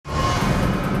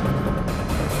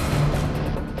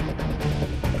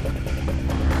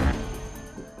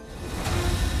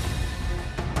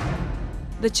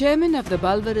The chairman of the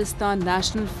Balawaristan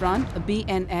National Front,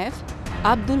 BNF,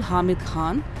 Abdul Hamid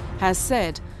Khan, has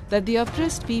said that the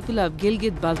oppressed people of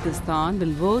Gilgit Baltistan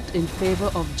will vote in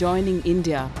favor of joining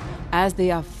India as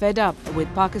they are fed up with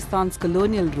Pakistan's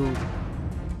colonial rule.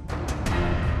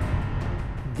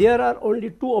 There are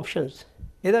only two options.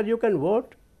 Either you can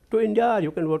vote to India or you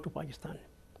can vote to Pakistan.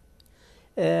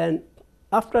 And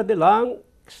after the long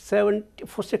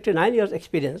 69 years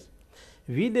experience,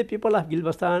 we the people of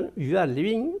Gilgit, we are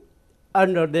living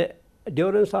under the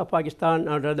durance of Pakistan,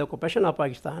 under the occupation of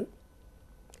Pakistan,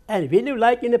 and we live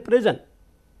like in a prison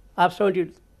of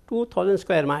 72,000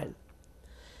 square miles.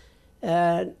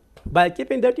 And by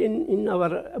keeping that in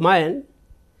our mind,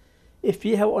 if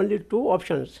we have only two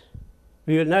options,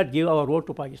 we will not give our vote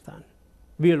to Pakistan.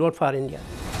 We will vote for India.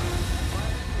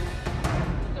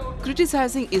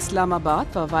 Criticizing Islamabad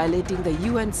for violating the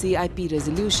UNCIP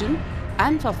resolution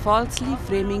and for falsely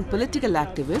framing political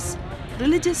activists,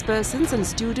 religious persons and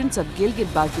students of Gilgit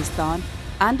Baltistan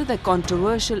under the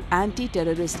controversial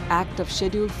Anti-Terrorist Act of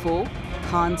Schedule 4,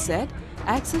 Khan said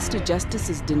access to justice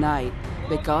is denied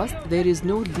because there is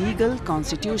no legal,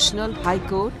 constitutional, High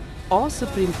Court or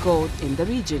Supreme Court in the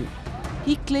region.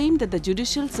 He claimed that the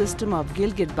judicial system of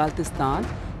Gilgit Baltistan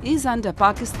is under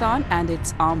Pakistan and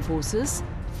its armed forces'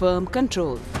 firm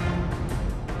control.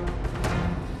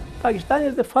 Pakistan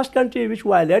is the first country which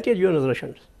violated UN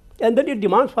resolutions, and then it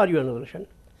demands for UN resolution.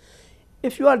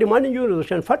 If you are demanding UN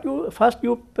resolution, first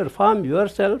you perform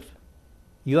yourself,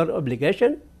 your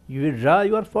obligation, you withdraw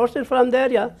your forces from the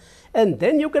area, and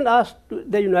then you can ask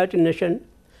the United Nations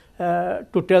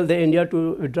to tell the India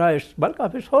to withdraw its bulk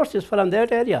of its forces from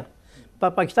that area.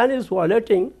 But Pakistan is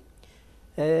violating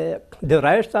the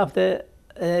rights of the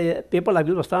people of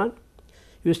Gilgit.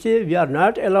 You see, we are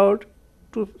not allowed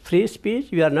to free speech.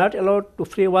 We are not allowed to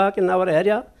free walk in our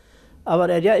area.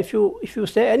 Our area, if you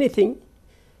say anything,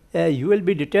 you will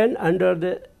be detained under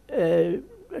the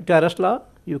terrorist law.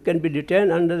 You can be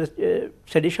detained under the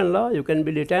sedition law. You can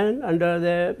be detained under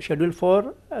the Schedule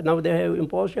 4. Now they have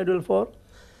imposed Schedule 4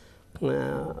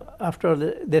 after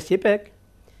the CPEC.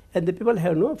 And the people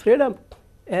have no freedom.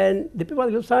 And the people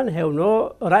of Gilgit have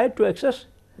no right to access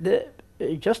the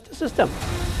justice system.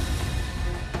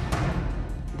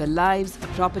 The lives,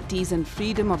 properties and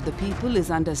freedom of the people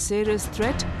is under serious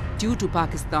threat due to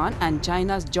Pakistan and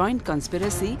China's joint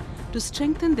conspiracy to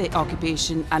strengthen their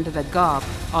occupation under the garb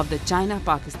of the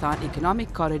China-Pakistan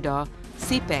Economic Corridor,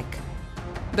 CPEC.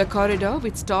 The corridor,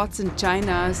 which starts in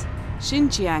China's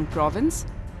Xinjiang province,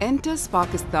 enters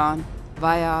Pakistan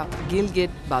via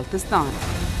Gilgit Baltistan.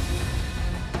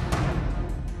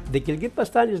 The Gilgit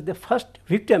Baltistan is the first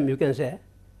victim, you can say.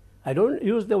 I don't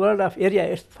use the word of area,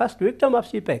 it's first victim of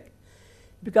CPEC.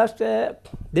 Because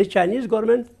the Chinese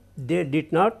government, they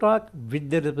did not talk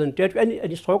with the representative,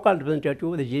 any so-called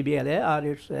representative, the GBLA or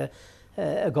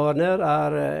its governor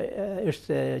or its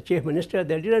chief minister,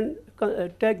 they didn't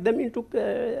take them into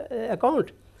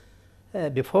account.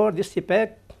 Before this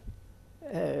CPEC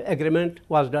agreement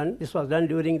was done, this was done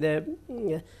during the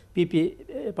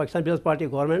PP, Pakistan People's Party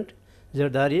government,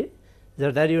 Zardari.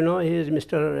 Zardari, you know, he is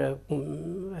Mr. 10%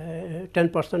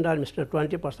 or Mr.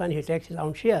 20%, he takes his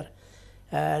own share.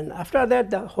 And after that,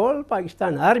 the whole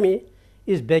Pakistan army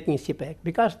is backing CPEC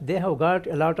because they have got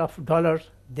a lot of dollars.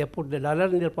 They put the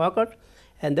dollars in their pocket,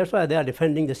 and that's why they are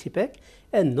defending the CPEC.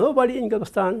 And nobody in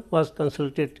Gilgit was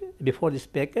consulted before this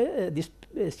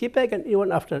CPEC and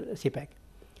even after CPEC.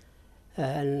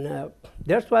 And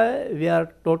that's why we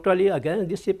are totally against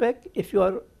this CPEC. If you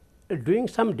are doing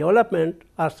some development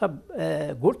or some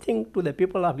good thing to the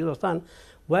people of Gilgit,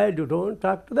 why you don't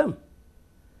talk to them?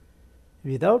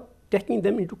 Without taking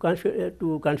them into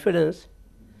confidence,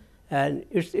 and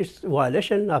it's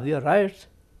violation of their rights,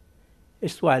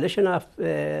 it's violation of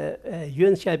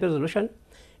UNCIP resolution,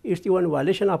 it's even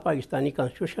violation of Pakistani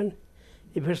constitution,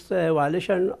 if it's a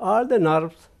violation of all the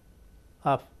norms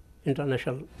of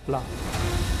international law.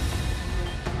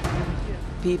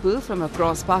 People from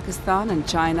across Pakistan and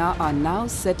China are now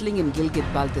settling in Gilgit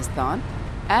Baltistan,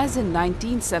 as in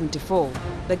 1974,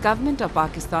 the government of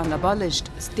Pakistan abolished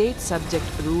state-subject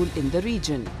rule in the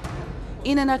region.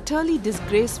 In an utterly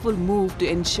disgraceful move to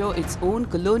ensure its own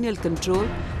colonial control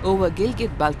over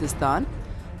Gilgit Baltistan,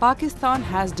 Pakistan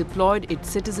has deployed its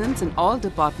citizens in all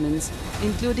departments,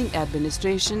 including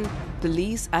administration,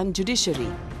 police and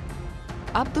judiciary.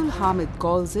 Abdul Hamid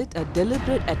calls it a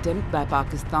deliberate attempt by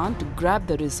Pakistan to grab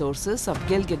the resources of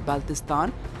Gilgit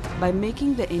Baltistan by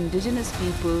making the indigenous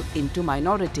people into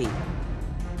minority.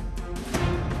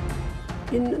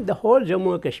 In the whole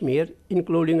Jammu and Kashmir,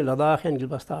 including Ladakh and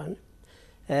Gilgit,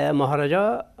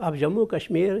 Maharaja of Jammu and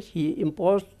Kashmir, he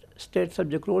imposed state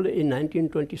subject rule in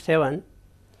 1927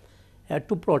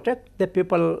 to protect the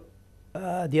people,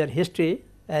 their history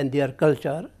and their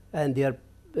culture and their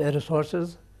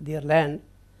resources, their land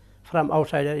from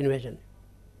outsider invasion.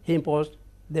 He imposed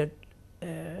that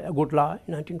a good law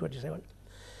in 1927.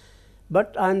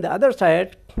 But on the other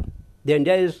side, the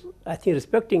India is, I think,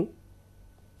 respecting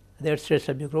that state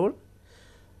subject rule.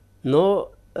 No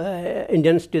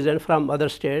Indian citizen from other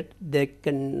state, they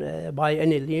can buy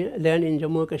any land in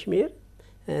Jammu and Kashmir,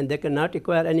 and they cannot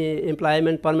acquire any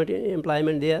employment, permanent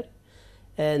employment there,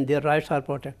 and their rights are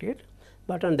protected.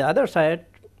 But on the other side,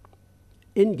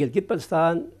 in Gilgit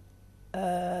Baltistan,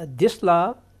 this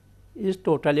law is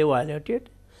totally violated.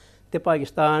 The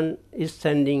Pakistan is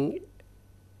sending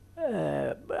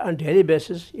on daily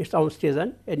basis its own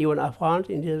citizens and even Afghans,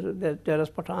 Indians, the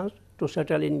terrorist Pathans, to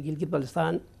settle in Gilgit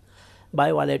Baltistan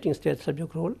by violating state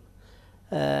subject rule.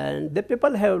 And the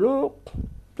people have no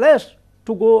place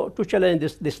to go to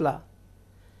challenge this law.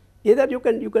 Either you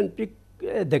can pick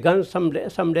the gun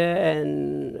someday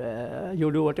and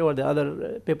you do whatever the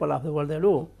other people of the world they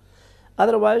do.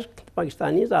 Otherwise,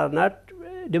 Pakistanis are not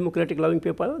democratic loving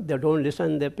people. They don't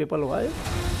listen to the people's voice.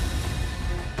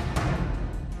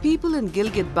 People in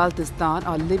Gilgit Baltistan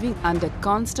are living under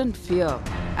constant fear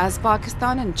as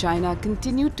Pakistan and China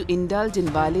continue to indulge in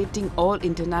violating all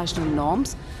international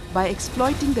norms by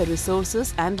exploiting the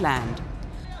resources and land.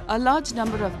 A large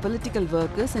number of political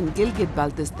workers in Gilgit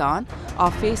Baltistan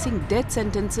are facing death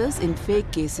sentences in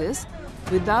fake cases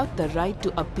without the right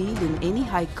to appeal in any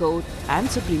High Court and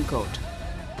Supreme Court.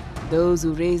 Those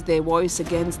who raise their voice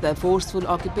against the forceful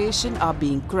occupation are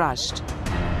being crushed.